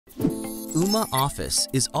Ooma Office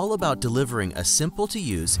is all about delivering a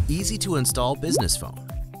simple-to-use, easy-to-install business phone.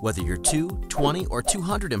 Whether you're 2, 20, or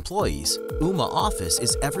 200 employees, Ooma Office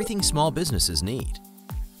is everything small businesses need.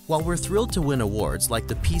 While we're thrilled to win awards like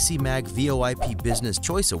the PC Mag VoIP Business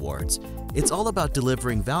Choice Awards, it's all about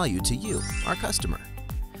delivering value to you, our customer.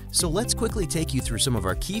 So let's quickly take you through some of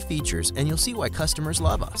our key features and you'll see why customers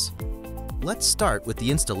love us. Let's start with the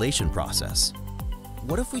installation process.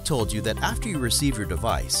 What if we told you that after you receive your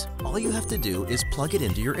device, all you have to do is plug it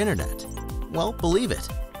into your internet? Well, believe it.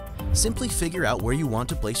 Simply figure out where you want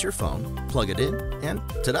to place your phone, plug it in, and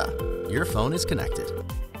ta-da! Your phone is connected.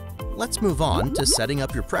 Let's move on to setting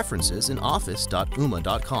up your preferences in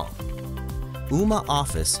office.ooma.com. Ooma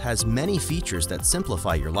Office has many features that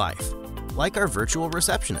simplify your life, like our virtual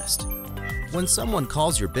receptionist. When someone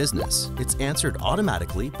calls your business, it's answered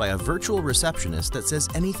automatically by a virtual receptionist that says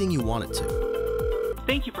anything you want it to.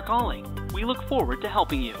 Thank you for calling. We look forward to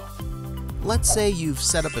helping you. Let's say you've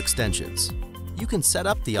set up extensions. You can set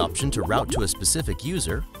up the option to route to a specific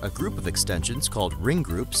user, a group of extensions called ring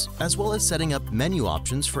groups, as well as setting up menu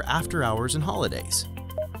options for after hours and holidays.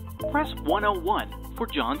 Press 101 for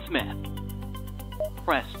John Smith.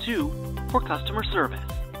 Press 2 for customer service.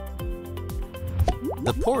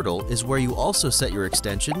 The portal is where you also set your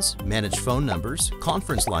extensions, manage phone numbers,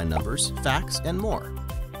 conference line numbers, fax, and more.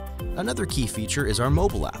 Another key feature is our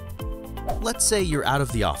mobile app. Let's say you're out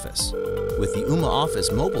of the office. With the Ooma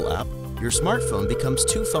Office mobile app, your smartphone becomes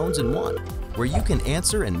 2 phones in one, where you can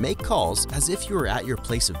answer and make calls as if you were at your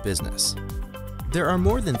place of business. There are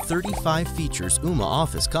more than 35 features Ooma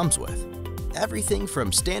Office comes with. Everything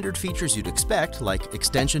from standard features you'd expect like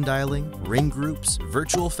extension dialing, ring groups,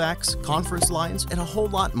 virtual fax, conference lines, and a whole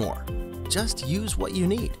lot more. Just use what you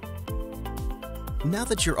need. Now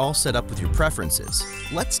that you're all set up with your preferences,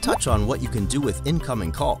 let's touch on what you can do with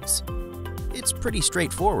incoming calls. It's pretty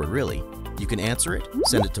straightforward, really. You can answer it,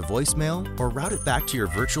 send it to voicemail, or route it back to your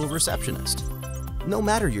virtual receptionist. No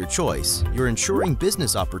matter your choice, you're ensuring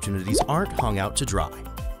business opportunities aren't hung out to dry.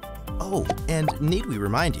 Oh, and need we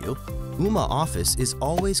remind you, Ooma Office is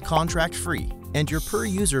always contract-free, and your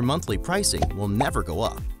per-user monthly pricing will never go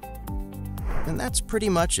up. And that's pretty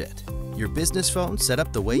much it. Your business phone set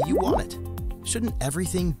up the way you want it. Shouldn't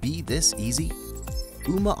everything be this easy?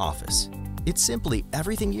 Ooma Office. It's simply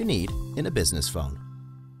everything you need in a business phone.